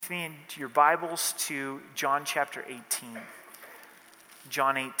me into your Bibles to John chapter 18.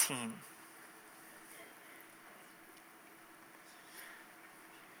 John 18.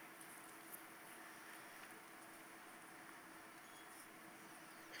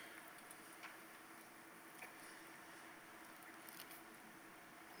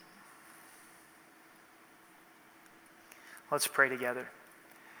 Let's pray together.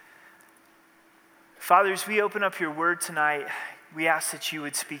 Father, as we open up your word tonight, we ask that you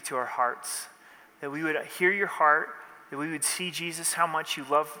would speak to our hearts, that we would hear your heart, that we would see, Jesus, how much you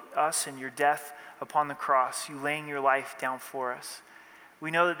love us and your death upon the cross, you laying your life down for us.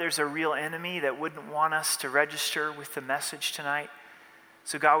 We know that there's a real enemy that wouldn't want us to register with the message tonight.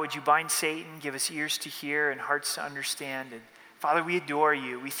 So God, would you bind Satan, give us ears to hear and hearts to understand. And Father, we adore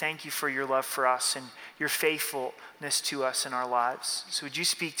you. We thank you for your love for us and your faithfulness to us in our lives. So would you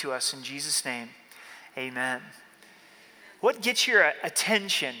speak to us in Jesus' name? Amen. What gets your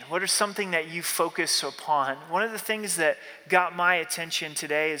attention? What are something that you focus upon? One of the things that got my attention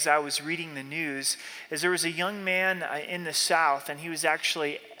today as I was reading the news is there was a young man in the South, and he was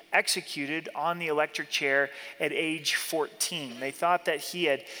actually executed on the electric chair at age 14. They thought that he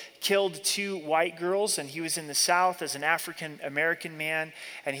had killed two white girls, and he was in the South as an African American man,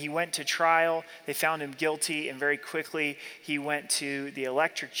 and he went to trial. They found him guilty, and very quickly he went to the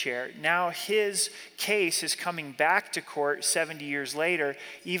electric chair. Now his case is coming back to court 70 years later,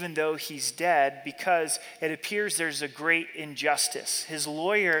 even though he's dead, because it appears there's a great injustice. His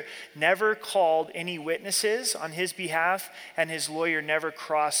lawyer never called any witnesses on his behalf, and his lawyer never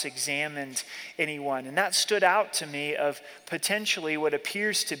cross-examined anyone. And that stood out to me of potentially what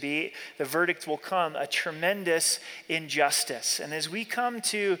appears to be, the verdict will come, a tremendous injustice. And as we come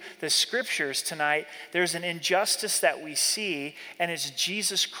to the scriptures tonight, there's an injustice that we see, and it's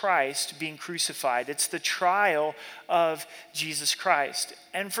Jesus Christ being crucified. It's the trial of Jesus Christ.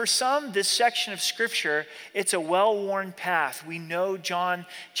 And for some, this section of scripture, it's a well-worn path. We know John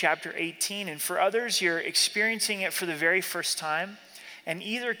chapter 18, and for others, you're experiencing it for the very first time. In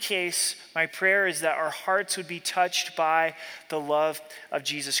either case, my prayer is that our hearts would be touched by the love of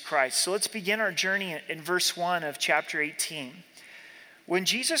Jesus Christ. So let's begin our journey in verse 1 of chapter 18. When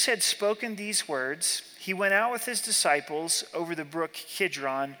Jesus had spoken these words, he went out with his disciples over the brook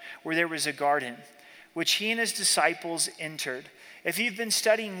Kidron, where there was a garden, which he and his disciples entered. If you've been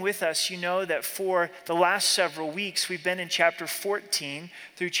studying with us, you know that for the last several weeks, we've been in chapter 14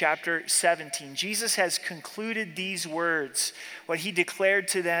 through chapter 17. Jesus has concluded these words, what he declared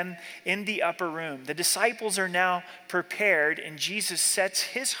to them in the upper room. The disciples are now prepared, and Jesus sets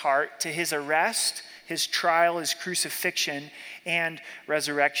his heart to his arrest, his trial, his crucifixion, and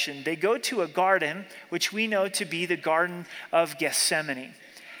resurrection. They go to a garden, which we know to be the Garden of Gethsemane.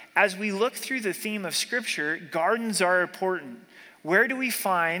 As we look through the theme of Scripture, gardens are important. Where do we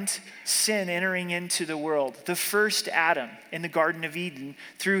find sin entering into the world? The first Adam in the Garden of Eden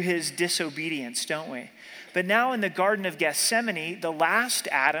through his disobedience, don't we? But now in the Garden of Gethsemane, the last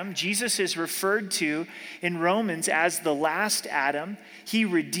Adam, Jesus is referred to in Romans as the last Adam. He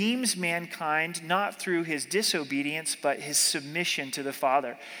redeems mankind not through his disobedience, but his submission to the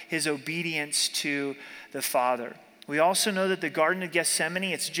Father, his obedience to the Father. We also know that the Garden of Gethsemane,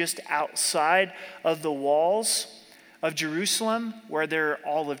 it's just outside of the walls of Jerusalem where there are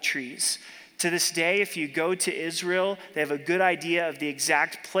olive trees. To this day, if you go to Israel, they have a good idea of the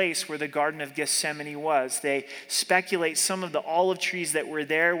exact place where the Garden of Gethsemane was. They speculate some of the olive trees that were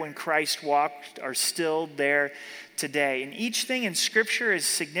there when Christ walked are still there today. And each thing in Scripture is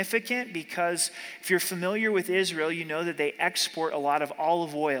significant because if you're familiar with Israel, you know that they export a lot of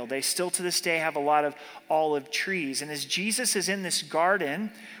olive oil. They still to this day have a lot of olive trees. And as Jesus is in this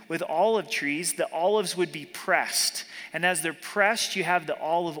garden with olive trees, the olives would be pressed. And as they're pressed, you have the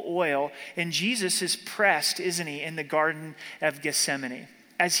olive oil. And Jesus is pressed, isn't he, in the Garden of Gethsemane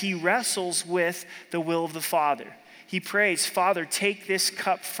as he wrestles with the will of the Father. He prays, Father, take this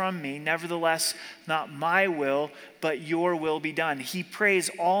cup from me. Nevertheless, not my will, but your will be done. He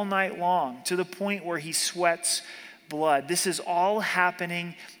prays all night long to the point where he sweats blood. This is all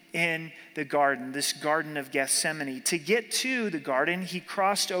happening in the garden, this Garden of Gethsemane. To get to the garden, he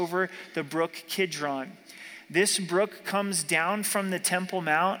crossed over the brook Kidron. This brook comes down from the Temple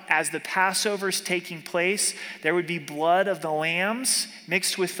Mount. As the Passover is taking place, there would be blood of the lambs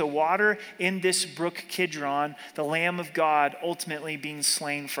mixed with the water in this brook Kidron, the Lamb of God ultimately being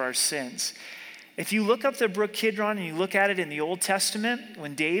slain for our sins. If you look up the brook Kidron and you look at it in the Old Testament,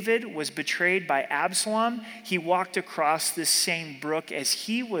 when David was betrayed by Absalom, he walked across this same brook as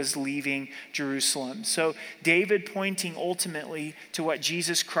he was leaving Jerusalem. So David pointing ultimately to what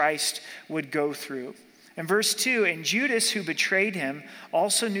Jesus Christ would go through. In verse 2, and Judas, who betrayed him,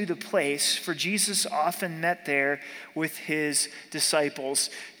 also knew the place, for Jesus often met there with his disciples.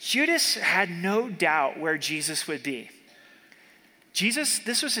 Judas had no doubt where Jesus would be.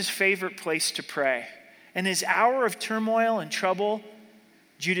 This was his favorite place to pray. In his hour of turmoil and trouble,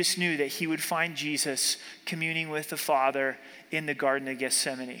 Judas knew that he would find Jesus communing with the Father in the Garden of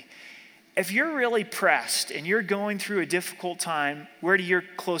Gethsemane. If you're really pressed and you're going through a difficult time, where do your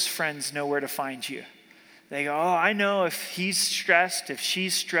close friends know where to find you? They go, oh, I know if he's stressed, if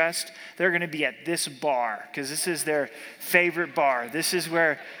she's stressed, they're going to be at this bar because this is their favorite bar. This is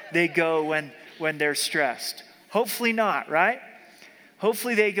where they go when they're stressed. Hopefully not, right?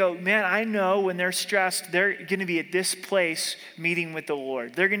 Hopefully they go, man, I know when they're stressed, they're going to be at this place meeting with the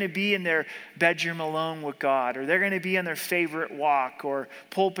Lord. They're going to be in their bedroom alone with God, or they're going to be on their favorite walk or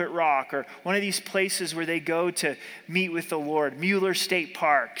Pulpit Rock, or one of these places where they go to meet with the Lord, Mueller State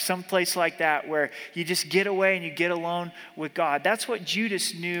Park, someplace like that where you just get away and you get alone with God. That's what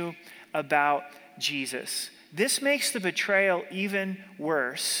Judas knew about Jesus. This makes the betrayal even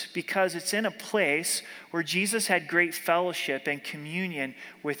worse because it's in a place where Jesus had great fellowship and communion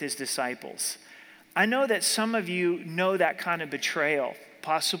with his disciples. I know that some of you know that kind of betrayal.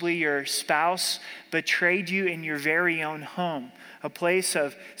 Possibly your spouse betrayed you in your very own home, a place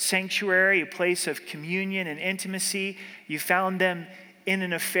of sanctuary, a place of communion and intimacy. You found them in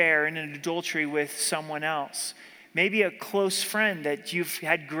an affair, in an adultery with someone else. Maybe a close friend that you've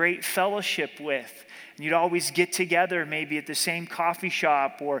had great fellowship with. You'd always get together maybe at the same coffee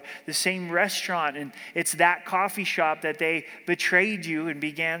shop or the same restaurant, and it's that coffee shop that they betrayed you and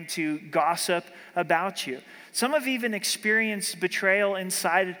began to gossip about you. Some have even experienced betrayal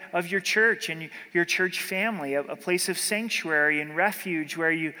inside of your church and your church family, a place of sanctuary and refuge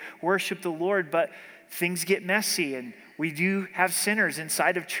where you worship the Lord, but things get messy and we do have sinners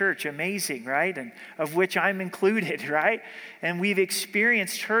inside of church, amazing, right? And of which I'm included, right? And we've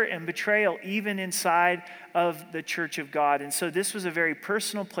experienced hurt and betrayal even inside of the church of God. And so this was a very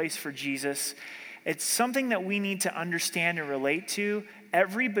personal place for Jesus. It's something that we need to understand and relate to.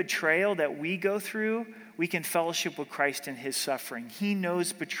 Every betrayal that we go through, we can fellowship with Christ in his suffering. He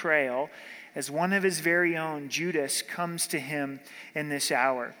knows betrayal as one of his very own, Judas, comes to him in this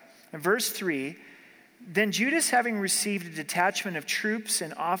hour. In verse 3, then Judas, having received a detachment of troops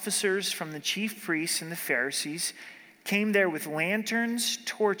and officers from the chief priests and the Pharisees, came there with lanterns,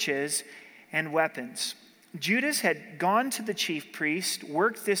 torches, and weapons. Judas had gone to the chief priest,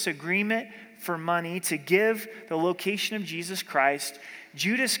 worked this agreement for money to give the location of Jesus Christ.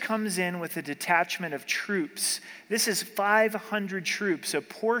 Judas comes in with a detachment of troops. This is 500 troops, a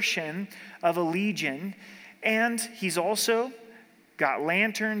portion of a legion. And he's also got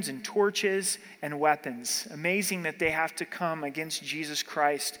lanterns and torches and weapons. Amazing that they have to come against Jesus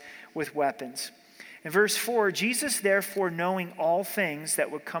Christ with weapons. In verse 4, Jesus, therefore, knowing all things that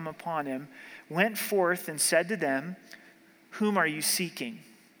would come upon him, went forth and said to them, whom are you seeking?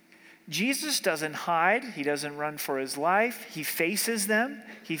 Jesus doesn't hide. He doesn't run for his life. He faces them.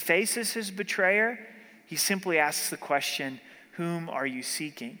 He faces his betrayer. He simply asks the question, whom are you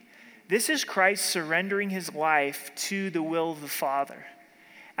seeking? This is Christ surrendering his life to the will of the Father.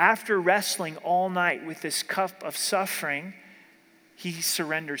 After wrestling all night with this cup of suffering, he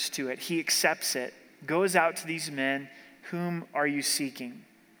surrenders to it. He accepts it, goes out to these men, whom are you seeking?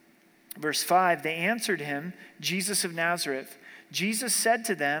 Verse 5, they answered him, Jesus of Nazareth. Jesus said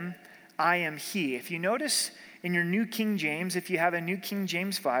to them, I am he. If you notice in your New King James, if you have a New King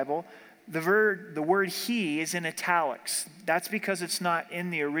James Bible, the word he is in italics. That's because it's not in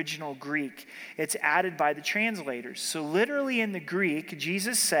the original Greek. It's added by the translators. So literally in the Greek,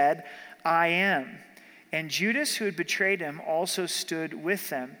 Jesus said, I am. And Judas, who had betrayed him, also stood with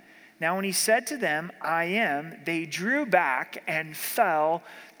them. Now when he said to them, I am, they drew back and fell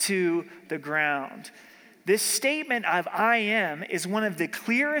to the ground. This statement of I am is one of the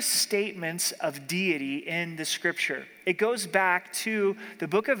clearest statements of deity in the scripture. It goes back to the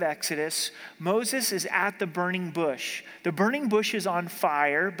book of Exodus. Moses is at the burning bush. The burning bush is on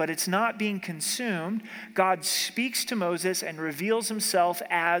fire, but it's not being consumed. God speaks to Moses and reveals himself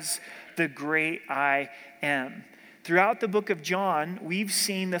as the great I am. Throughout the book of John, we've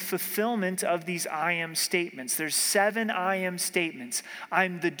seen the fulfillment of these I am statements. There's 7 I am statements.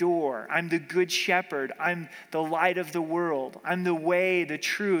 I'm the door. I'm the good shepherd. I'm the light of the world. I'm the way, the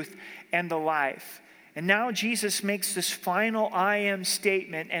truth, and the life. And now Jesus makes this final I am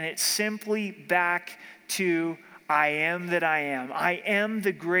statement, and it's simply back to I am that I am. I am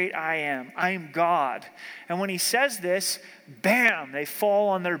the great I am. I am God. And when he says this, bam, they fall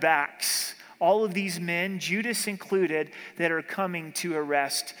on their backs. All of these men, Judas included, that are coming to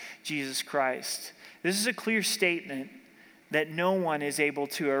arrest Jesus Christ. This is a clear statement that no one is able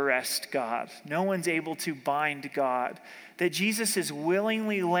to arrest God. No one's able to bind God. That Jesus is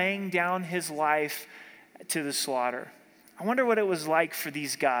willingly laying down his life to the slaughter. I wonder what it was like for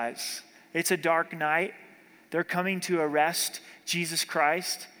these guys. It's a dark night. They're coming to arrest Jesus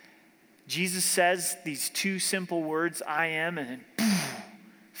Christ. Jesus says these two simple words, I am, and then poof,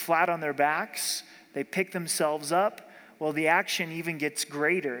 flat on their backs. They pick themselves up. Well, the action even gets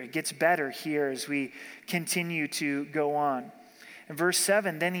greater. It gets better here as we continue to go on. In verse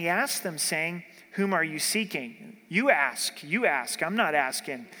 7, then he asked them, saying, whom are you seeking? You ask. I'm not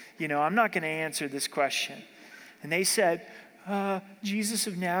asking. I'm not going to answer this question. And they said, Jesus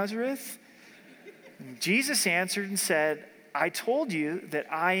of Nazareth? And Jesus answered and said, I told you that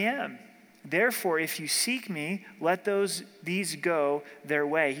I am. Therefore, if you seek me, let these go their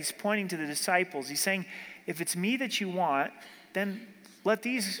way. He's pointing to the disciples. He's saying, if it's me that you want, then let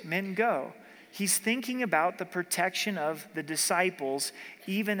these men go. He's thinking about the protection of the disciples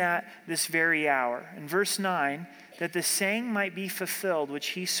even at this very hour. In verse 9, that the saying might be fulfilled which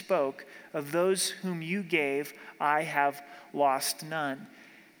he spoke, of those whom you gave, I have lost none.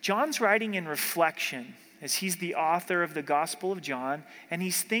 John's writing in reflection as he's the author of the Gospel of John, and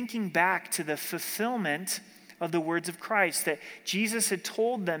he's thinking back to the fulfillment of the words of Christ that Jesus had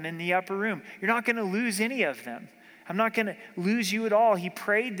told them in the upper room. You're not going to lose any of them. I'm not going to lose you at all. He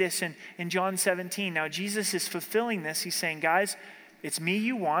prayed this in John 17. Now Jesus is fulfilling this. He's saying, guys, it's me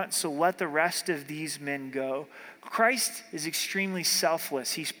you want, so let the rest of these men go. Christ is extremely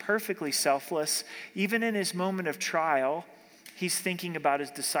selfless. He's perfectly selfless. Even in his moment of trial, he's thinking about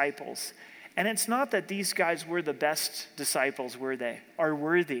his disciples. And it's not that these guys were the best disciples, were they? Are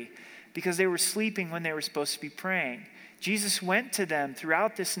worthy. Because they were sleeping when they were supposed to be praying. Jesus went to them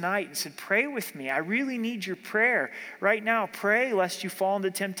throughout this night and said, pray with me. I really need your prayer. Right now, pray lest you fall into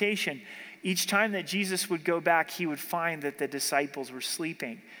temptation. Each time that Jesus would go back, he would find that the disciples were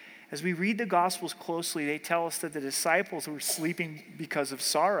sleeping. As we read the Gospels closely, they tell us that the disciples were sleeping because of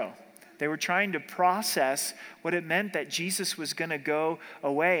sorrow. They were trying to process what it meant that Jesus was going to go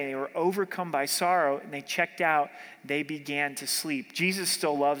away. They were overcome by sorrow, and they checked out. They began to sleep. Jesus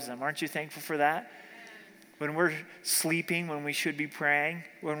still loves them. Aren't you thankful for that? When we're sleeping, when we should be praying,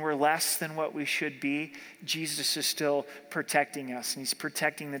 when we're less than what we should be, Jesus is still protecting us, and he's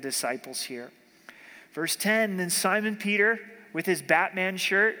protecting the disciples here. Verse 10, then Simon Peter with his Batman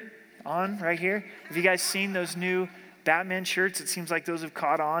shirt on right here. Have you guys seen those new Batman shirts? It seems like those have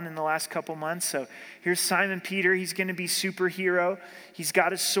caught on in the last couple months. So here's Simon Peter. He's going to be superhero. He's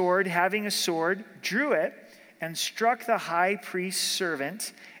got a sword, having a sword, drew it, and struck the high priest's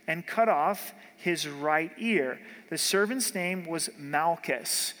servant and cut off his right ear. The servant's name was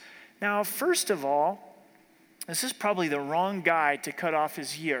Malchus. Now, first of all, this is probably the wrong guy to cut off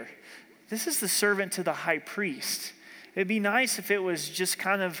his ear. This is the servant to the high priest. It'd be nice if it was just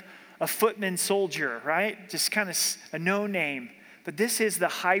kind of a footman soldier, right? Just kind of a no-name. But this is the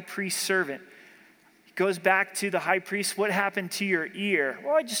high priest's servant. He goes back to the high priest. What happened to your ear?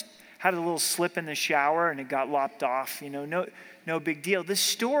 Well, I just had a little slip in the shower and it got lopped off. No big deal. This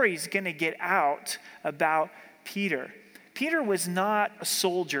story is going to get out about Peter. Peter was not a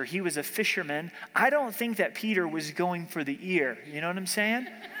soldier. He was a fisherman. I don't think that Peter was going for the ear. You know what I'm saying?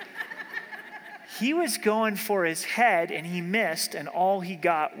 He was going for his head, and he missed, and all he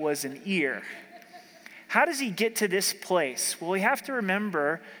got was an ear. How does he get to this place? Well, we have to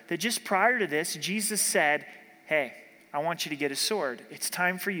remember that just prior to this, Jesus said, hey, I want you to get a sword. It's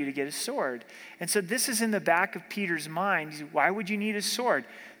time for you to get a sword. And so this is in the back of Peter's mind. Why would you need a sword?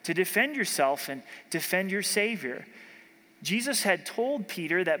 To defend yourself and defend your Savior. Jesus had told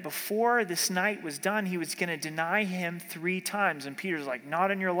Peter that before this night was done, he was going to deny him 3 times. And Peter's like,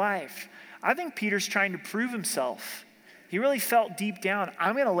 not in your life. I think Peter's trying to prove himself. He really felt deep down,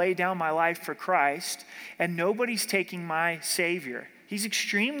 I'm going to lay down my life for Christ, and nobody's taking my Savior. He's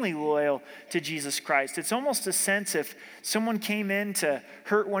extremely loyal to Jesus Christ. It's almost a sense if someone came in to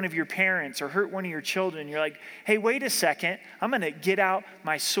hurt one of your parents or hurt one of your children, you're like, hey, wait a second, I'm going to get out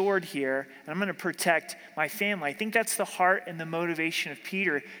my sword here, and I'm going to protect my family. I think that's the heart and the motivation of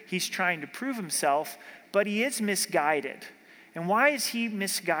Peter. He's trying to prove himself, but he is misguided. And why is he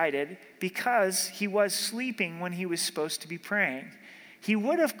misguided? Because he was sleeping when he was supposed to be praying. He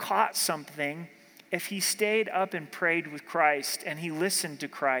would have caught something if he stayed up and prayed with Christ and he listened to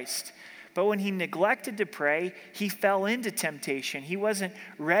Christ. But when he neglected to pray, he fell into temptation. He wasn't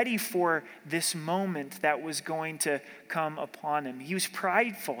ready for this moment that was going to come upon him. He was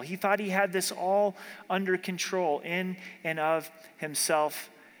prideful. He thought he had this all under control in and of himself.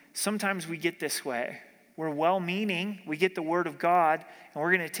 Sometimes we get this way. We're well-meaning. We get the word of God, and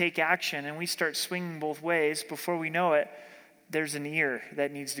we're going to take action, and we start swinging both ways. Before we know it, there's an ear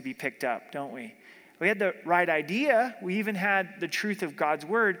that needs to be picked up, don't we? We had the right idea. We even had the truth of God's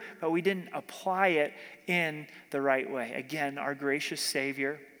word, but we didn't apply it in the right way. Again, our gracious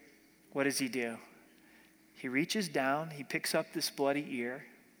Savior, what does he do? He reaches down, he picks up this bloody ear,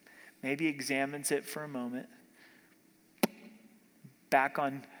 maybe examines it for a moment, back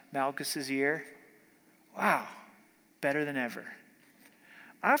on Malchus's ear. Wow, better than ever.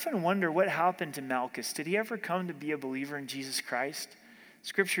 I often wonder what happened to Malchus. Did he ever come to be a believer in Jesus Christ?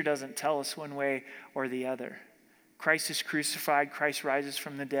 Scripture doesn't tell us one way or the other. Christ is crucified. Christ rises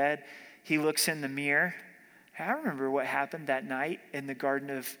from the dead. He looks in the mirror. I remember what happened that night in the Garden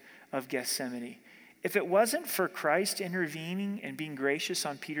of Gethsemane. If it wasn't for Christ intervening and being gracious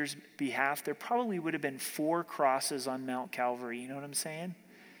on Peter's behalf, there probably would have been 4 crosses on Mount Calvary. You know what I'm saying?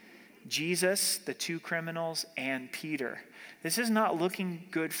 Jesus, the 2 criminals, and Peter. This is not looking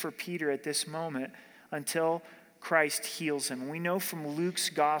good for Peter at this moment until Christ heals him. We know from Luke's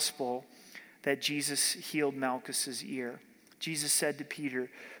gospel that Jesus healed Malchus's ear. Jesus said to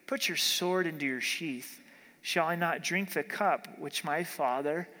Peter, "Put your sword into your sheath. Shall I not drink the cup which my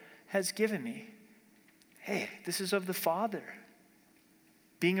Father has given me?" Hey, this is of the Father.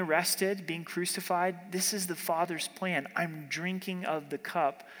 Being arrested, being crucified, this is the Father's plan. I'm drinking of the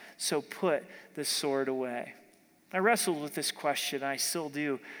cup, so put the sword away. I wrestled with this question, I still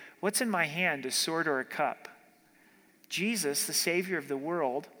do. What's in my hand, a sword or a cup? Jesus, the Savior of the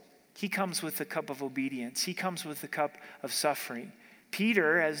world, he comes with the cup of obedience. He comes with the cup of suffering.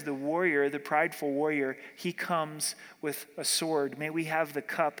 Peter, as the warrior, the prideful warrior, he comes with a sword. May we have the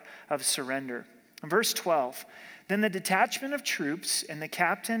cup of surrender. In verse 12, then the detachment of troops and the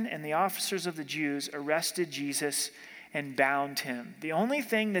captain and the officers of the Jews arrested Jesus and bound him. The only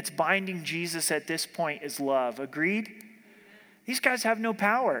thing that's binding Jesus at this point is love. Agreed? These guys have no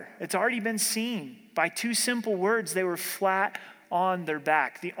power. It's already been seen. By 2 simple words, they were flat on their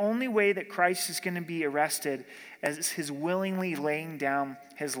back. The only way that Christ is going to be arrested is his willingly laying down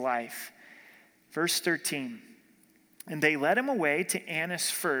his life. Verse 13, and they led him away to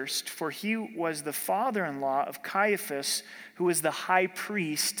Annas first, for he was the father-in-law of Caiaphas, who was the high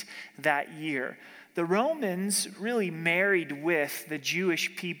priest that year. The Romans really married with the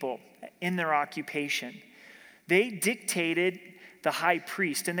Jewish people in their occupation. They dictated the high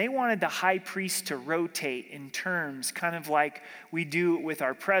priest, and they wanted the high priest to rotate in terms, kind of like we do with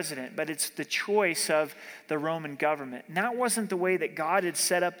our president, but it's the choice of the Roman government. And that wasn't the way that God had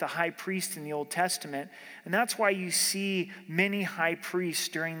set up the high priest in the Old Testament, and that's why you see many high priests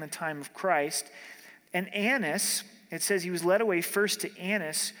during the time of Christ. And Annas, it says he was led away first to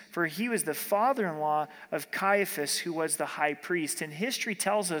Annas, for he was the father-in-law of Caiaphas, who was the high priest. And history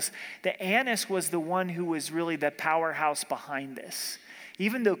tells us that Annas was the one who was really the powerhouse behind this.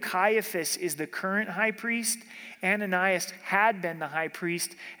 Even though Caiaphas is the current high priest, Ananias had been the high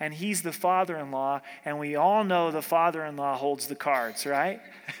priest, and he's the father-in-law, and we all know the father-in-law holds the cards, right?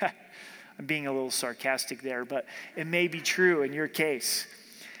 I'm being a little sarcastic there, but it may be true in your case.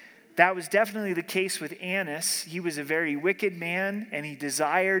 That was definitely the case with Annas. He was a very wicked man, and he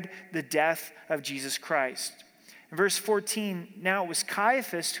desired the death of Jesus Christ. In verse 14, now it was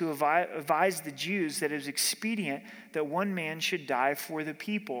Caiaphas who advised the Jews that it was expedient that one man should die for the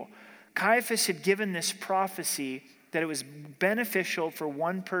people. Caiaphas had given this prophecy that it was beneficial for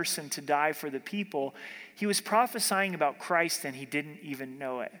one person to die for the people. He was prophesying about Christ and he didn't even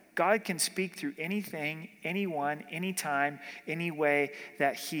know it. God can speak through anything, anyone, anytime, any way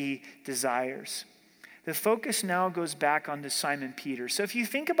that he desires. The focus now goes back onto Simon Peter. So if you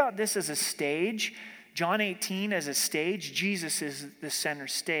think about this as a stage, John 18 as a stage, Jesus is the center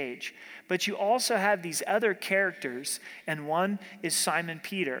stage. But you also have these other characters, and one is Simon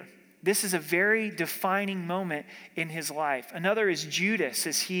Peter. This is a very defining moment in his life. Another is Judas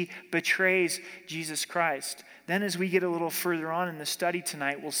as he betrays Jesus Christ. Then as we get a little further on in the study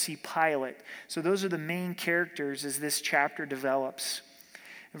tonight, we'll see Pilate. So those are the main characters as this chapter develops.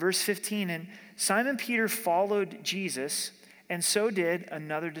 In verse 15, and Simon Peter followed Jesus, and so did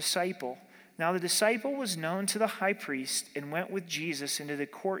another disciple. Now the disciple was known to the high priest and went with Jesus into the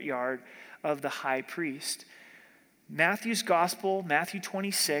courtyard of the high priest. Matthew's gospel, Matthew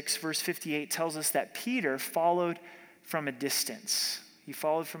 26, verse 58, tells us that Peter followed from a distance. He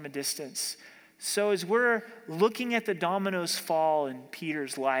followed from a distance. So as we're looking at the dominoes fall in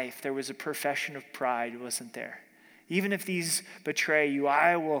Peter's life, there was a profession of pride, wasn't there? Even if these betray you,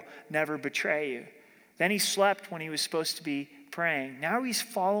 I will never betray you. Then he slept when he was supposed to be praying. Now he's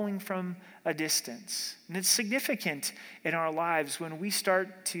following from a distance. And it's significant in our lives when we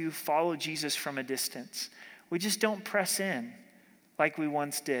start to follow Jesus from a distance. We just don't press in like we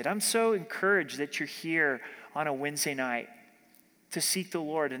once did. I'm so encouraged that you're here on a Wednesday night to seek the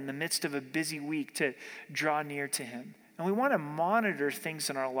Lord in the midst of a busy week, to draw near to him. And we want to monitor things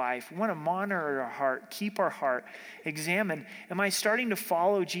in our life. We want to monitor our heart, keep our heart, examine, am I starting to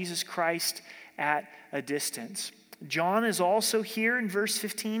follow Jesus Christ at a distance? John is also here in verse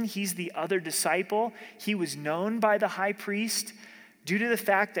 15. He's the other disciple. He was known by the high priest. Due to the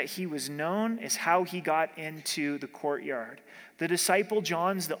fact that he was known is how he got into the courtyard. The disciple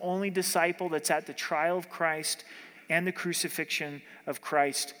John's the only disciple that's at the trial of Christ and the crucifixion of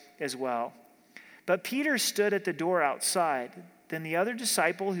Christ as well. But Peter stood at the door outside. Then the other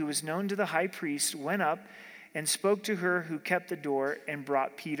disciple, who was known to the high priest, went up and spoke to her who kept the door and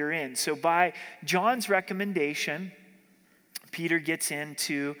brought Peter in. So by John's recommendation, Peter gets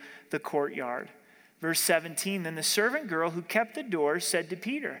into the courtyard. Verse 17, then the servant girl who kept the door said to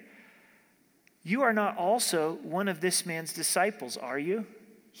Peter, "You are not also one of this man's disciples, are you?"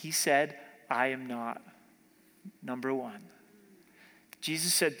 He said, "I am not." Number one.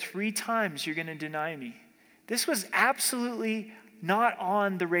 Jesus said 3 times, "You're going to deny me." This was absolutely not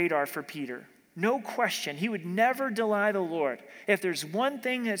on the radar for Peter. No question. He would never deny the Lord. If there's one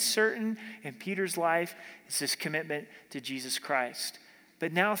thing that's certain in Peter's life, it's this commitment to Jesus Christ.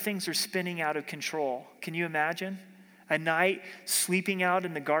 But now things are spinning out of control. Can you imagine? A night sleeping out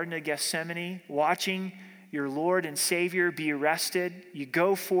in the Garden of Gethsemane, watching your Lord and Savior be arrested. You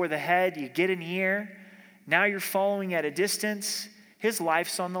go for the head, you get an ear. Now you're following at a distance. His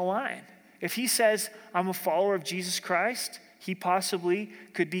life's on the line. If he says, "I'm a follower of Jesus Christ," he possibly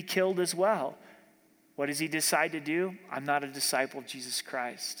could be killed as well. What does he decide to do? I'm not a disciple of Jesus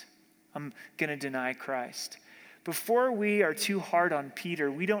Christ. I'm going to deny Christ. Before we are too hard on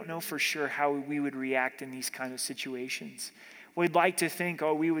Peter, we don't know for sure how we would react in these kind of situations. We'd like to think,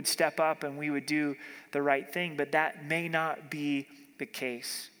 we would step up and we would do the right thing, but that may not be the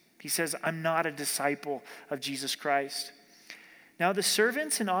case. He says, "I'm not a disciple of Jesus Christ." Now the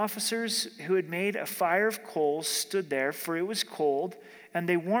servants and officers who had made a fire of coals stood there, for it was cold, and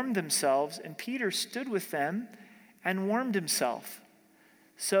they warmed themselves, and Peter stood with them and warmed himself.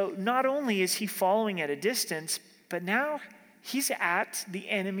 So not only is he following at a distance, but now he's at the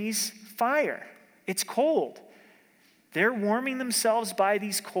enemy's fire. It's cold. They're warming themselves by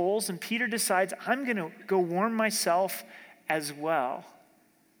these coals, and Peter decides, I'm going to go warm myself as well.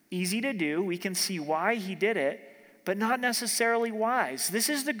 Easy to do. We can see why he did it, but not necessarily wise. This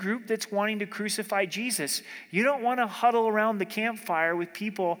is the group that's wanting to crucify Jesus. You don't want to huddle around the campfire with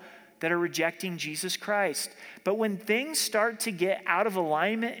people that are rejecting Jesus Christ. But when things start to get out of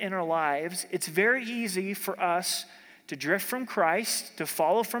alignment in our lives, it's very easy for us to drift from Christ, to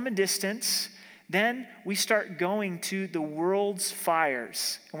follow from a distance. Then we start going to the world's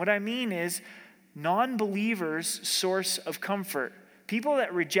fires. And what I mean is non-believers' source of comfort. People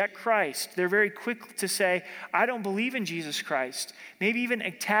that reject Christ, they're very quick to say, I don't believe in Jesus Christ. Maybe even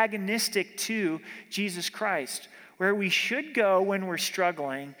antagonistic to Jesus Christ. Where we should go when we're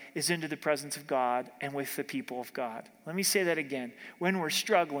struggling is into the presence of God and with the people of God. Let me say that again. When we're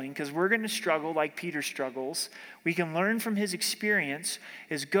struggling, because we're going to struggle like Peter struggles, we can learn from his experience,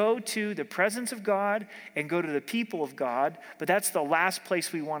 is go to the presence of God and go to the people of God, but that's the last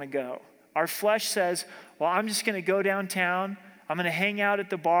place we want to go. Our flesh says, well, I'm just going to go downtown. I'm going to hang out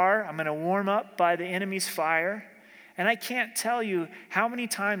at the bar. I'm going to warm up by the enemy's fire. And I can't tell you how many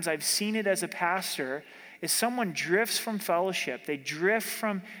times I've seen it as a pastor is someone drifts from fellowship. They drift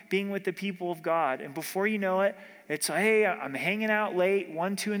from being with the people of God. And before you know it, it's, hey, I'm hanging out late,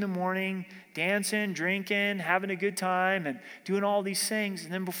 1, 2 in the morning, dancing, drinking, having a good time, and doing all these things.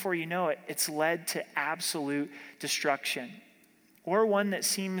 And then before you know it, it's led to absolute destruction. Or one that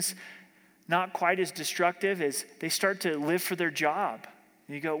seems not quite as destructive is they start to live for their job.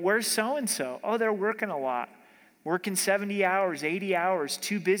 And you go, where's so-and-so? Oh, they're working a lot. Working 70 hours, 80 hours,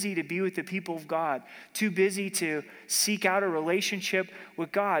 too busy to be with the people of God, too busy to seek out a relationship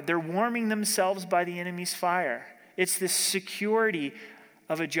with God. They're warming themselves by the enemy's fire. It's the security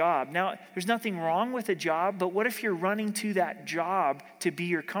of a job. Now, there's nothing wrong with a job, but what if you're running to that job to be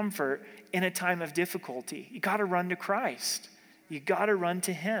your comfort in a time of difficulty? You got to run to Christ. You got to run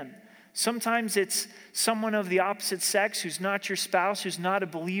to him. Sometimes it's someone of the opposite sex who's not your spouse, who's not a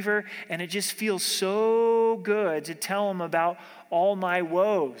believer, and it just feels so good to tell them about all my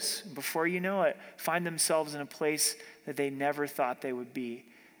woes. Before you know it, find themselves in a place that they never thought they would be.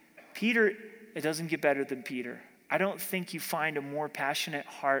 Peter, it doesn't get better than Peter. I don't think you find a more passionate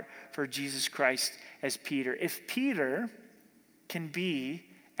heart for Jesus Christ as Peter. If Peter can be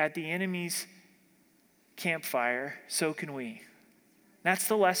at the enemy's campfire, so can we. That's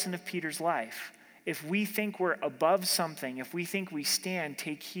the lesson of Peter's life. If we think we're above something, if we think we stand,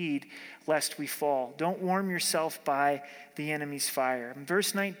 take heed lest we fall. Don't warm yourself by the enemy's fire. In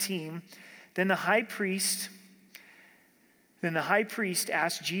verse 19, Then the high priest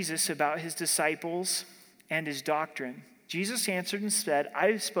asked Jesus about his disciples and his doctrine. Jesus answered and said,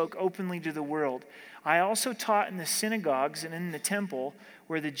 I spoke openly to the world. I also taught in the synagogues and in the temple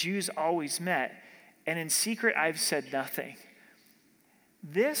where the Jews always met, and in secret I've said nothing.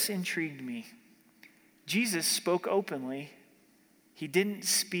 This intrigued me. Jesus spoke openly. He didn't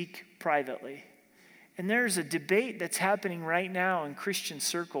speak privately. And there's a debate that's happening right now in Christian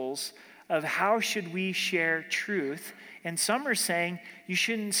circles of how should we share truth. And some are saying you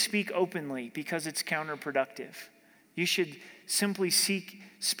shouldn't speak openly because it's counterproductive. You should simply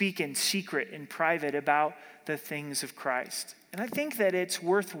speak in secret, in private, about the things of Christ. And I think that it's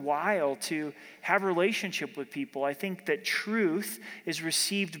worthwhile to have a relationship with people. I think that truth is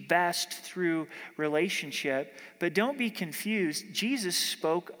received best through relationship. But don't be confused. Jesus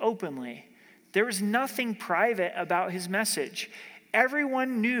spoke openly. There was nothing private about his message.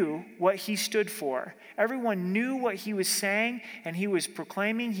 Everyone knew what he stood for. Everyone knew what he was saying and he was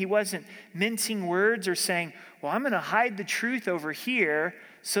proclaiming. He wasn't mincing words or saying, well, I'm going to hide the truth over here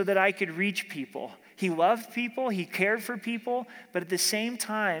so that I could reach people. He loved people, he cared for people, but at the same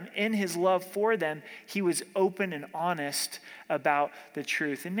time, in his love for them, he was open and honest about the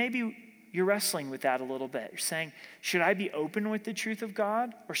truth. And maybe you're wrestling with that a little bit. You're saying, should I be open with the truth of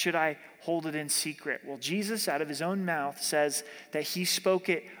God or should I hold it in secret? Well, Jesus, out of his own mouth, says that he spoke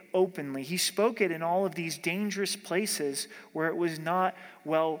it openly. He spoke it in all of these dangerous places where it was not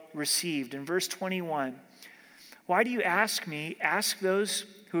well received. In verse 21, why do you ask me? Ask those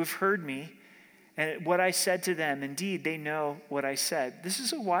who have heard me and what I said to them. Indeed, they know what I said. This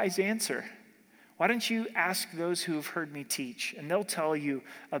is a wise answer. Why don't you ask those who have heard me teach, and they'll tell you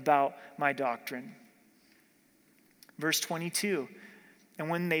about my doctrine. Verse 22, and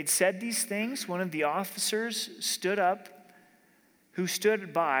when they'd said these things, one of the officers stood up, who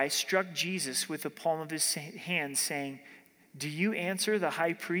stood by, struck Jesus with the palm of his hand, saying, do you answer the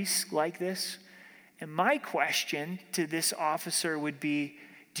high priest like this? And my question to this officer would be,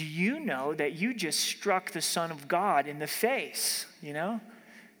 do you know that you just struck the Son of God in the face,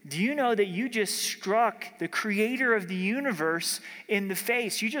 Do you know that you just struck the creator of the universe in the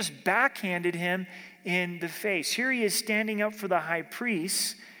face? You just backhanded him in the face. Here he is standing up for the high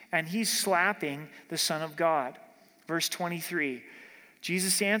priest, and he's slapping the Son of God. Verse 23,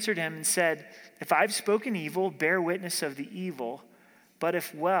 Jesus answered him and said, if I've spoken evil, bear witness of the evil. But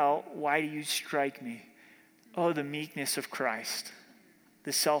if well, why do you strike me? Oh, the meekness of Christ,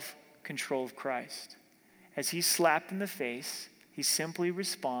 the self-control of Christ. As he's slapped in the face, he simply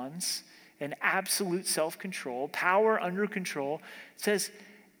responds in absolute self-control, power under control. It says,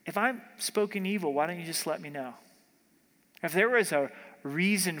 if I'm spoken evil, why don't you just let me know? If there was a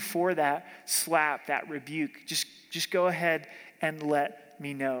reason for that slap, that rebuke, just go ahead and let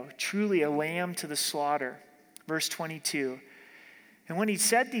me know. Truly a lamb to the slaughter. Verse 22. And when he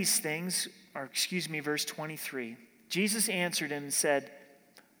said these things, verse 23, Jesus answered him and said,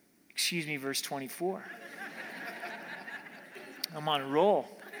 verse 24. I'm on a roll.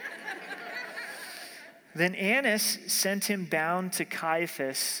 Then Annas sent him bound to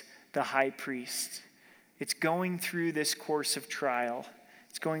Caiaphas, the high priest. It's going through this course of trial.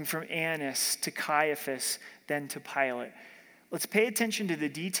 It's going from Annas to Caiaphas, then to Pilate. Let's pay attention to the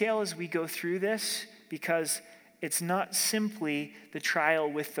detail as we go through this, because it's not simply the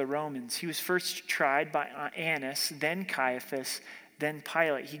trial with the Romans. He was first tried by Annas, then Caiaphas, then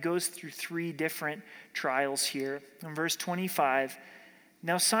Pilate. He goes through three different trials here. In verse 25,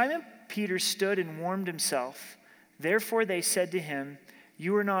 now Simon Peter stood and warmed himself. Therefore they said to him,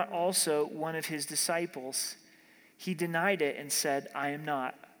 you are not also one of his disciples. He denied it and said, I am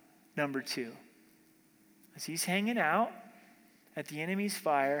not. Number 2. As he's hanging out at the enemy's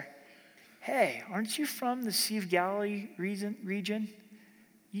fire, hey, aren't you from the Sea of Galilee region?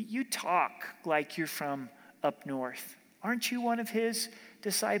 You talk like you're from up north. Aren't you one of his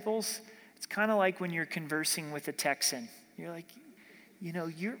disciples? It's kind of like when you're conversing with a Texan. You're like,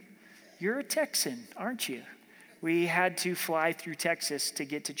 you're a Texan, aren't you? We had to fly through Texas to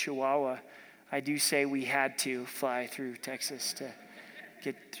get to Chihuahua. I do say we had to fly through Texas to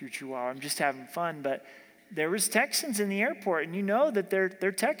get through Chihuahua. I'm just having fun, but there was Texans in the airport, and you know that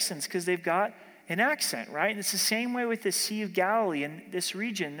they're Texans because they've got an accent, right? And it's the same way with the Sea of Galilee in this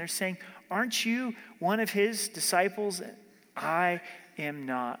region. They're saying, aren't you one of his disciples? I am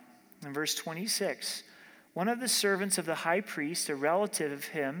not. In verse 26, One of the servants of the high priest, a relative of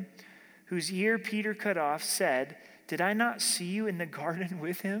him, whose ear Peter cut off, said, "Did I not see you in the garden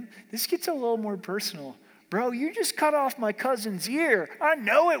with him?" This gets a little more personal. "Bro, you just cut off my cousin's ear. I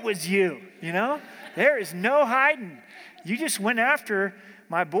know it was you, There is no hiding. You just went after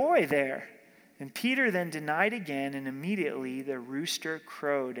my boy there." And Peter then denied again, and immediately the rooster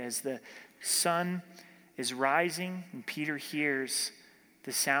crowed. As the sun is rising, and Peter hears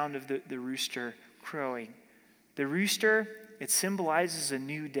the sound of the rooster crowing. The rooster, it symbolizes a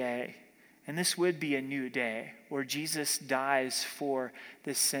new day. And this would be a new day where Jesus dies for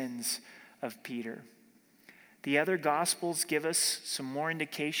the sins of Peter. The other Gospels give us some more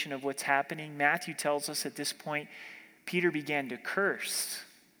indication of what's happening. Matthew tells us at this point, Peter began to curse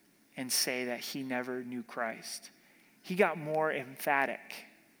and say that he never knew Christ. He got more emphatic.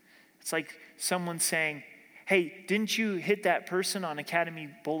 It's like someone saying, "Hey, didn't you hit that person on Academy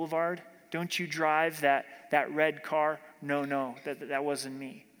Boulevard? Don't you drive that red car?" No, that wasn't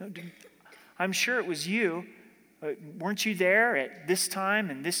me. No, I'm sure it was you. Weren't you there at this time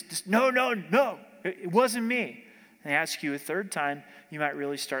and this? No, it wasn't me. And they ask you a third time, you might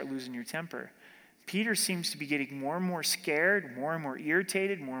really start losing your temper. Peter seems to be getting more and more scared, more and more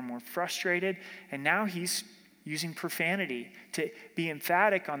irritated, more and more frustrated, and now he's using profanity to be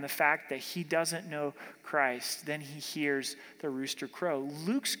emphatic on the fact that he doesn't know Christ. Then he hears the rooster crow.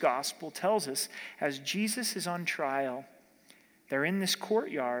 Luke's gospel tells us as Jesus is on trial, they're in this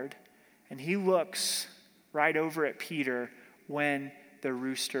courtyard, and he looks right over at Peter when the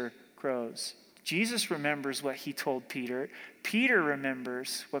rooster crows. Jesus remembers what he told Peter. Peter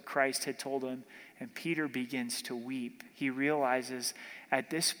remembers what Christ had told him, and Peter begins to weep. He realizes at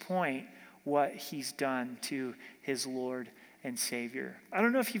this point what he's done to his Lord and Savior. I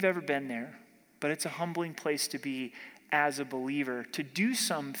don't know if you've ever been there, but it's a humbling place to be as a believer, to do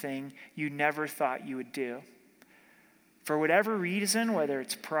something you never thought you would do. For whatever reason, whether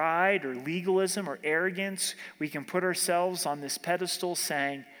it's pride or legalism or arrogance, we can put ourselves on this pedestal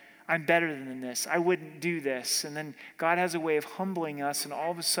saying, "I'm better than this. I wouldn't do this." And then God has a way of humbling us, and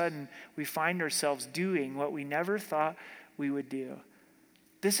all of a sudden we find ourselves doing what we never thought we would do.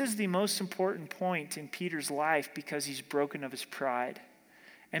 This is the most important point in Peter's life because he's broken of his pride.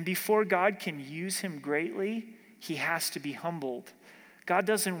 And before God can use him greatly, he has to be humbled. God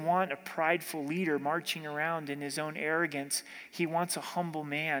doesn't want a prideful leader marching around in his own arrogance. He wants a humble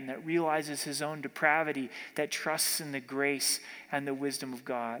man that realizes his own depravity, that trusts in the grace and the wisdom of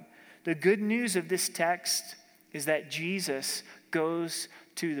God. The good news of this text is that Jesus goes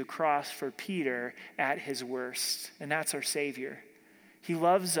to the cross for Peter at his worst, and that's our Savior. He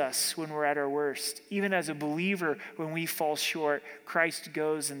loves us when we're at our worst. Even as a believer, when we fall short, Christ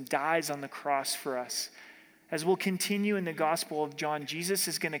goes and dies on the cross for us. As we'll continue in the Gospel of John, Jesus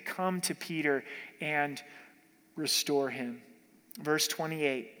is going to come to Peter and restore him. Verse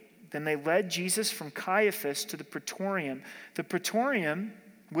 28, then they led Jesus from Caiaphas to the praetorium. The praetorium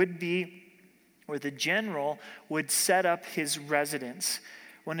would be where the general would set up his residence.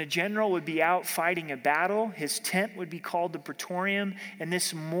 When a general would be out fighting a battle, his tent would be called the praetorium, and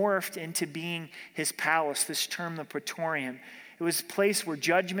this morphed into being his palace, this term, the praetorium. It was a place where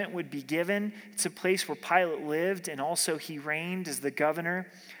judgment would be given. It's a place where Pilate lived, and also he reigned as the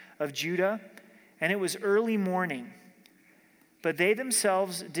governor of Judah. And it was early morning. But they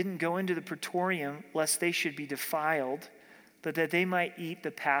themselves didn't go into the praetorium lest they should be defiled, but that they might eat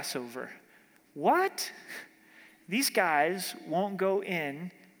the Passover. What? These guys won't go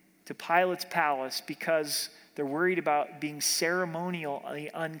in to Pilate's palace because they're worried about being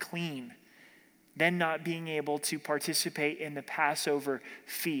ceremonially unclean, then not being able to participate in the Passover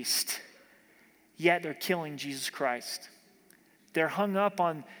feast. Yet they're killing Jesus Christ. They're hung up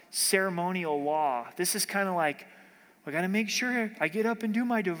on ceremonial law. This is kind of like, I got to make sure I get up and do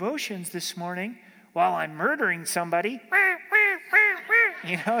my devotions this morning while I'm murdering somebody.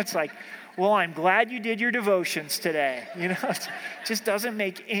 It's like, well, I'm glad you did your devotions today. It just doesn't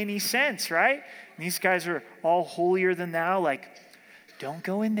make any sense, right? And these guys are all holier than thou, like, don't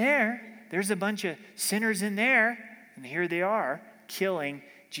go in there. There's a bunch of sinners in there. And here they are, killing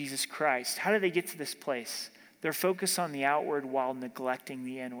Jesus Christ. How did they get to this place? They're focused on the outward while neglecting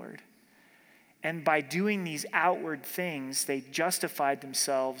the inward. And by doing these outward things, they justified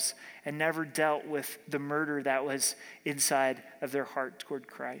themselves and never dealt with the murder that was inside of their heart toward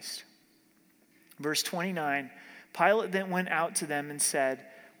Christ. Verse 29, Pilate then went out to them and said,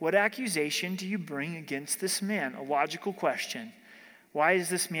 "What accusation do you bring against this man?" A logical question. "Why is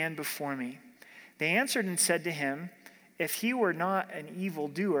this man before me?" They answered and said to him, "If he were not an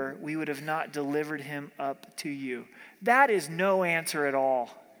evildoer, we would have not delivered him up to you." That is no answer at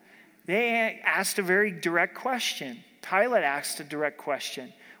all. They asked a very direct question. Pilate asked a direct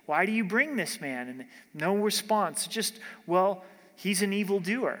question. Why do you bring this man? And no response. Just, well, he's an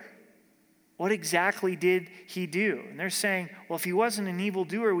evildoer. What exactly did he do? And they're saying, well, if he wasn't an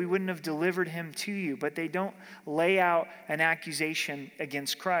evildoer, we wouldn't have delivered him to you. But they don't lay out an accusation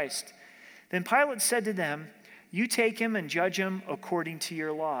against Christ. Then Pilate said to them, you take him and judge him according to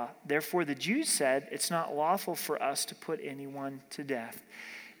your law. Therefore the Jews said, it's not lawful for us to put anyone to death.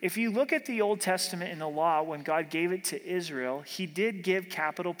 If you look at the Old Testament in the law, when God gave it to Israel, he did give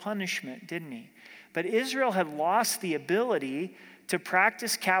capital punishment, didn't he? But Israel had lost the ability to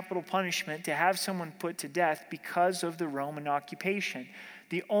practice capital punishment, to have someone put to death because of the Roman occupation.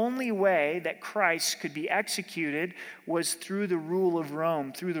 The only way that Christ could be executed was through the rule of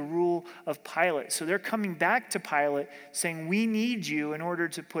Rome, through the rule of Pilate. So they're coming back to Pilate saying, we need you in order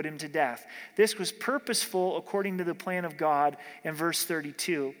to put him to death. This was purposeful according to the plan of God in verse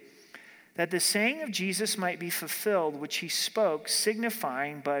 32, that the saying of Jesus might be fulfilled, which he spoke,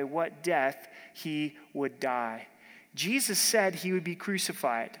 signifying by what death he would die. Jesus said he would be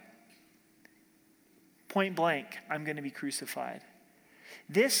crucified. Point blank, I'm going to be crucified.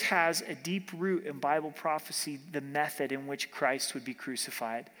 This has a deep root in Bible prophecy, the method in which Christ would be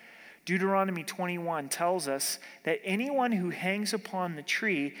crucified. Deuteronomy 21 tells us that anyone who hangs upon the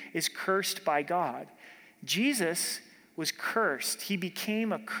tree is cursed by God. Jesus was cursed. He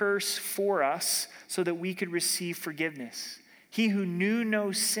became a curse for us so that we could receive forgiveness. He who knew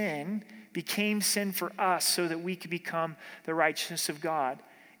no sin became sin for us so that we could become the righteousness of God.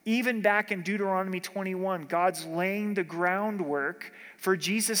 Even back in Deuteronomy 21, God's laying the groundwork for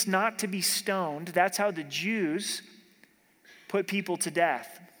Jesus not to be stoned. That's how the Jews put people to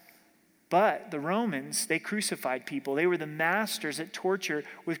death. But the Romans, they crucified people. They were the masters at torture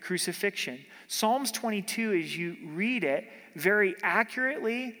with crucifixion. Psalms 22, as you read it, very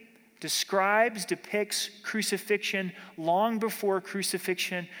accurately depicts crucifixion long before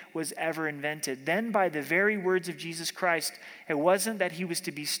crucifixion was ever invented. Then by the very words of Jesus Christ, it wasn't that he was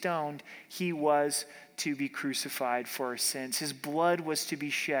to be stoned, he was to be crucified for our sins. His blood was to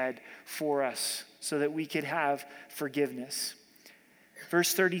be shed for us so that we could have forgiveness.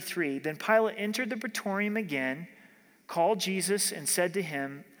 Verse 33, then Pilate entered the praetorium again, called Jesus and said to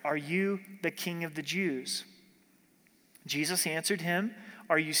him, are you the king of the Jews? Jesus answered him,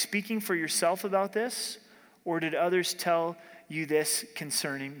 are you speaking for yourself about this, or did others tell you this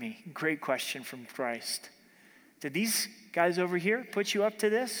concerning me? Great question from Christ. Did these guys over here put you up to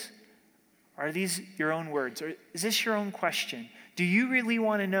this? Are these your own words? Or is this your own question? Do you really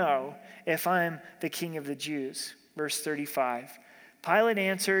want to know if I'm the king of the Jews? Verse 35. Pilate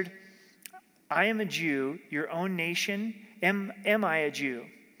answered, I am a Jew, your own nation. Am I a Jew?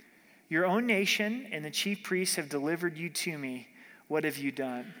 Your own nation and the chief priests have delivered you to me. What have you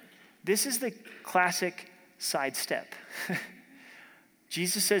done? This is the classic sidestep.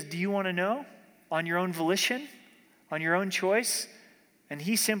 Jesus says, do you want to know? On your own volition? On your own choice? And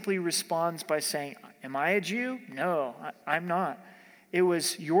he simply responds by saying, am I a Jew? No, I'm not. It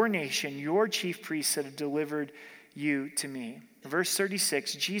was your nation, your chief priests that have delivered you to me. Verse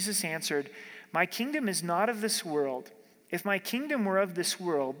 36, Jesus answered, my kingdom is not of this world. If my kingdom were of this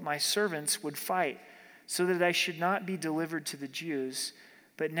world, my servants would fight, so that I should not be delivered to the Jews.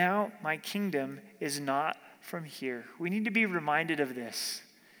 But now my kingdom is not from here. We need to be reminded of this.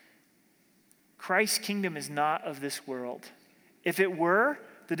 Christ's kingdom is not of this world. If it were,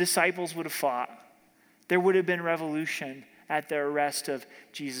 the disciples would have fought. There would have been revolution at the arrest of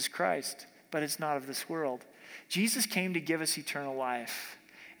Jesus Christ. But it's not of this world. Jesus came to give us eternal life.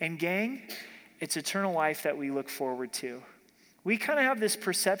 And gang, it's eternal life that we look forward to. We kind of have this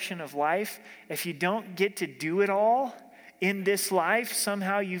perception of life. If you don't get to do it all in this life,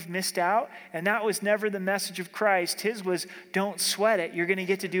 somehow you've missed out. And that was never the message of Christ. His was, don't sweat it. You're going to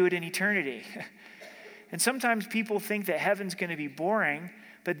get to do it in eternity. And sometimes people think that heaven's going to be boring,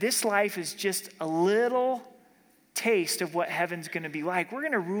 but this life is just a little taste of what heaven's going to be like. We're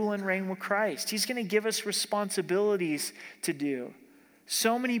going to rule and reign with Christ. He's going to give us responsibilities to do.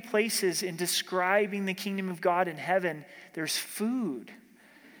 So many places in describing the kingdom of God in heaven, there's food.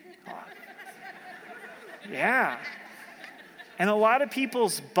 Yeah. And a lot of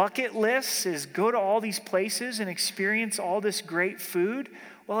people's bucket lists is go to all these places and experience all this great food.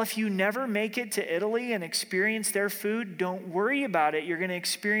 Well, if you never make it to Italy and experience their food, don't worry about it. You're going to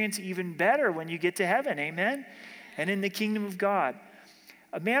experience even better when you get to heaven. Amen? And in the kingdom of God.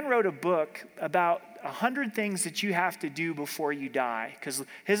 A man wrote a book about 100 things that you have to do before you die. Because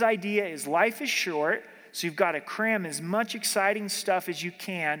his idea is life is short, So you've got to cram as much exciting stuff as you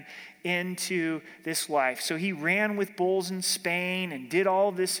can into this life. So he ran with bulls in Spain and did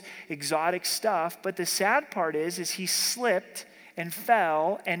all this exotic stuff. But the sad part is he slipped and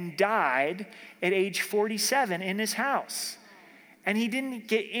fell and died at age 47 in his house. And he didn't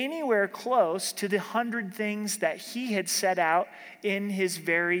get anywhere close to the 100 things that he had set out in his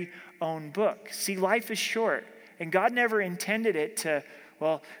very own book. See, life is short, and God never intended it to,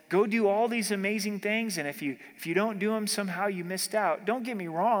 well, go do all these amazing things, and if you don't do them, somehow you missed out. Don't get me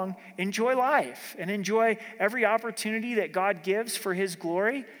wrong. Enjoy life and enjoy every opportunity that God gives for his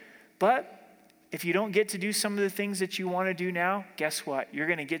glory. But if you don't get to do some of the things that you want to do now, guess what? You're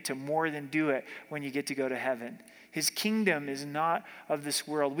going to get to more than do it when you get to go to heaven. His kingdom is not of this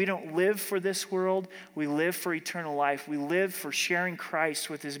world. We don't live for this world. We live for eternal life. We live for sharing Christ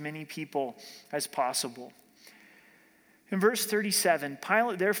with as many people as possible. In verse 37,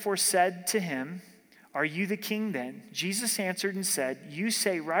 Pilate therefore said to him, "Are you the king then?" Jesus answered and said, "You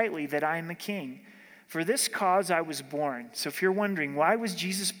say rightly that I am a king. For this cause I was born." So if you're wondering, why was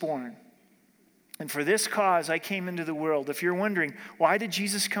Jesus born? And for this cause I came into the world. If you're wondering, why did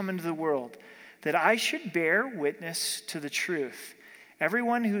Jesus come into the world? That I should bear witness to the truth.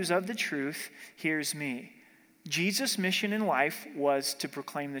 Everyone who's of the truth hears me. Jesus' mission in life was to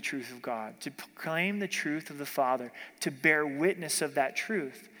proclaim the truth of God, to proclaim the truth of the Father, to bear witness of that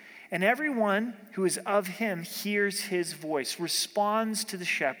truth. And everyone who is of him hears his voice, responds to the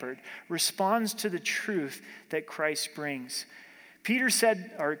shepherd, responds to the truth that Christ brings. Pilate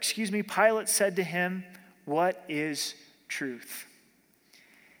said to him, "What is truth?"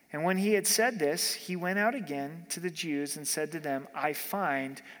 And when he had said this, he went out again to the Jews and said to them, "I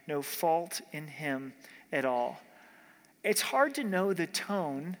find no fault in him at all." It's hard to know the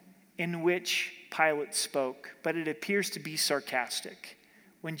tone in which Pilate spoke, but it appears to be sarcastic.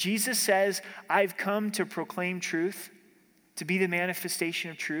 When Jesus says, "I've come to proclaim truth, to be the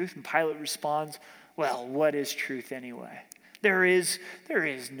manifestation of truth," and Pilate responds, "Well, what is truth anyway? There is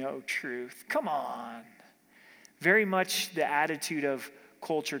no truth. Come on." Very much the attitude of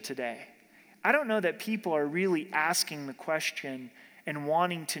culture today. I don't know that people are really asking the question and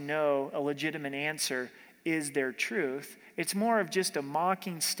wanting to know a legitimate answer, is there truth? It's more of just a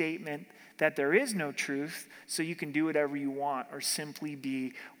mocking statement that there is no truth, so you can do whatever you want or simply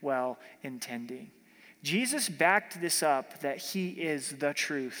be well-intending. Jesus backed this up that he is the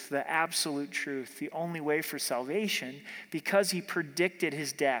truth, the absolute truth, the only way for salvation, because he predicted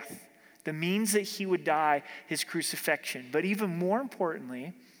his death, the means that he would die, his crucifixion. But even more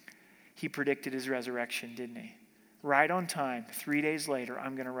importantly, he predicted his resurrection, didn't he? Right on time, 3 days later,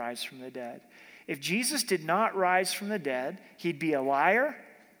 I'm going to rise from the dead. If Jesus did not rise from the dead, he'd be a liar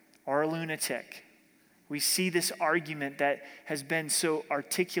or a lunatic. We see this argument that has been so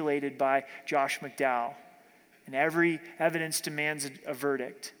articulated by Josh McDowell, and every evidence demands a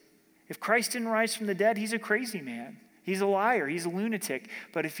verdict. If Christ didn't rise from the dead, he's a crazy man. He's a liar. He's a lunatic.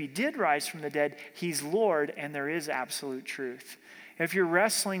 But if he did rise from the dead, he's Lord, and there is absolute truth. If you're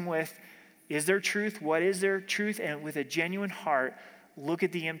wrestling with, is there truth? What is there truth? And with a genuine heart, look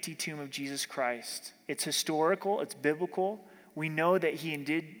at the empty tomb of Jesus Christ. It's historical. It's biblical. We know that he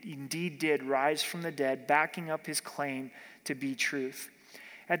indeed did rise from the dead, backing up his claim to be truth.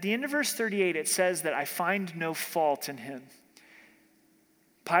 At the end of verse 38, it says that I find no fault in him.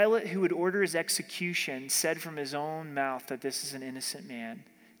 Pilate, who would order his execution, said from his own mouth that this is an innocent man.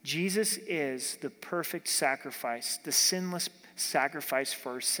 Jesus is the perfect sacrifice, the sinless sacrifice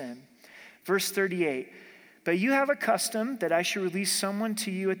for our sin. Verse 38, but you have a custom that I should release someone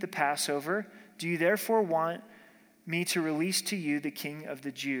to you at the Passover. Do you therefore want me to release to you the King of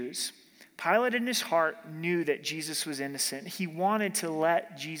the Jews? Pilate in his heart knew that Jesus was innocent. He wanted to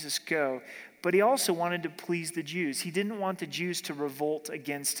let Jesus go, but he also wanted to please the Jews. He didn't want the Jews to revolt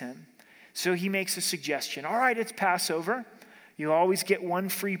against him. So he makes a suggestion. All right, it's Passover. You always get one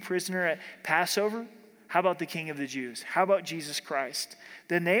free prisoner at Passover. How about the King of the Jews? How about Jesus Christ?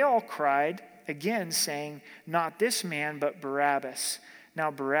 Then they all cried again, saying, not this man, but Barabbas.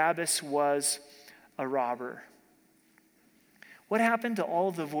 Now Barabbas was a robber. What happened to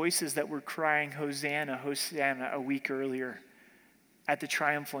all the voices that were crying, Hosanna, Hosanna, a week earlier at the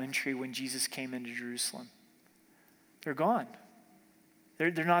triumphal entry when Jesus came into Jerusalem? They're gone.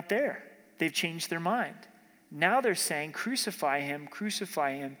 They're not there. They've changed their mind. Now they're saying, crucify him,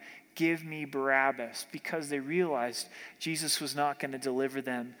 give me Barabbas, because they realized Jesus was not going to deliver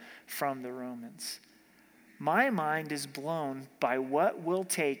them from the Romans. My mind is blown by what we'll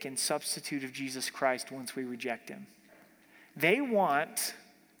take in substitute of Jesus Christ once we reject him. They want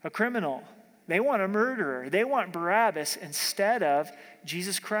a criminal. They want a murderer. They want Barabbas instead of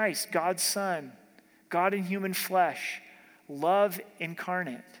Jesus Christ, God's Son, God in human flesh, love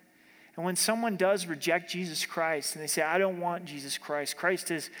incarnate. And when someone does reject Jesus Christ and they say, I don't want Jesus Christ, Christ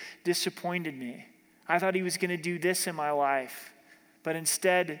has disappointed me. I thought he was going to do this in my life, but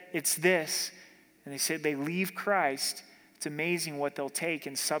instead it's this. And they say they leave Christ. It's amazing what they'll take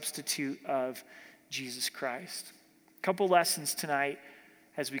in substitute of Jesus Christ. A couple lessons tonight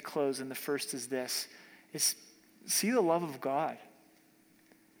as we close, and the first is this, is see the love of God.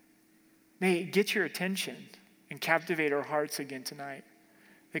 May it get your attention and captivate our hearts again tonight.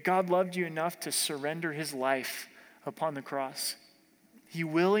 That God loved you enough to surrender his life upon the cross. He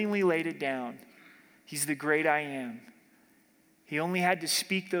willingly laid it down. He's the great I am. He only had to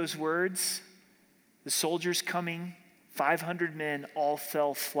speak those words. The soldiers coming, 500 men all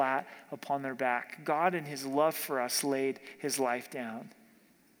fell flat upon their back. God in his love for us laid his life down.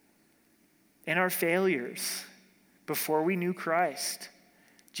 In our failures, before we knew Christ,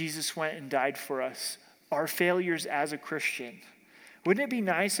 Jesus went and died for us. Our failures as a Christian. Wouldn't it be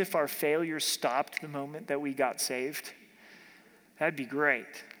nice if our failures stopped the moment that we got saved? That'd be great.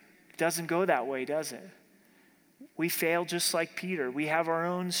 It doesn't go that way, does it? We fail just like Peter. We have our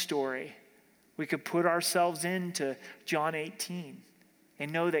own story. We could put ourselves into John 18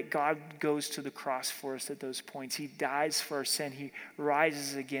 and know that God goes to the cross for us at those points. He dies for our sin. He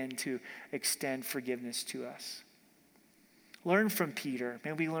rises again to extend forgiveness to us. Learn from Peter.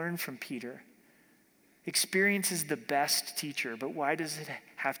 May we learn from Peter. Experience is the best teacher, but why does it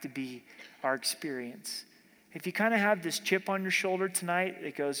have to be our experience? If you kind of have this chip on your shoulder tonight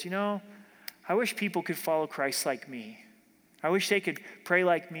that goes, I wish people could follow Christ like me. I wish they could pray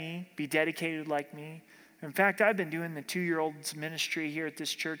like me, be dedicated like me. In fact, I've been doing the 2-year-olds ministry here at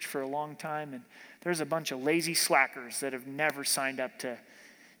this church for a long time, and there's a bunch of lazy slackers that have never signed up to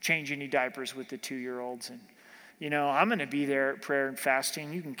change any diapers with the 2-year-olds. And, I'm going to be there at prayer and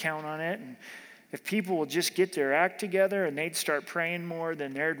fasting. You can count on it. And if people will just get their act together and they'd start praying more,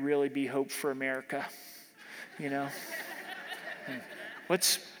 then there'd really be hope for America,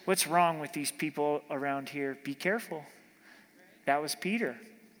 What's wrong with these people around here? Be careful. That was Peter.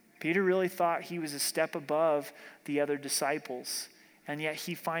 Peter really thought he was a step above the other disciples, and yet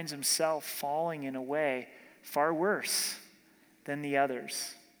he finds himself falling in a way far worse than the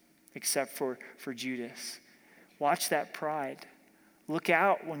others, except for Judas. Watch that pride. Look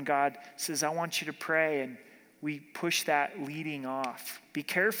out when God says, I want you to pray, and we push that leading off. Be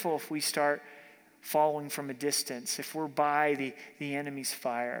careful if we start following from a distance, if we're by the enemy's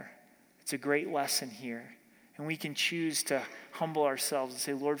fire. It's a great lesson here. And we can choose to humble ourselves and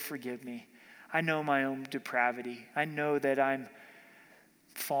say, Lord, forgive me. I know my own depravity. I know that I'm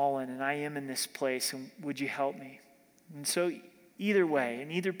fallen and I am in this place, and would you help me? And so either way,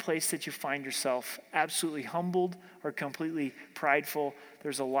 in either place that you find yourself, absolutely humbled or completely prideful,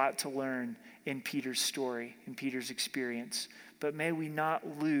 there's a lot to learn in Peter's story, in Peter's experience. But may we not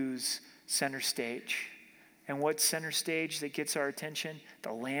lose center stage. And what's center stage that gets our attention?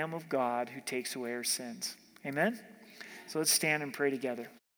 The Lamb of God who takes away our sins. Amen? So let's stand and pray together.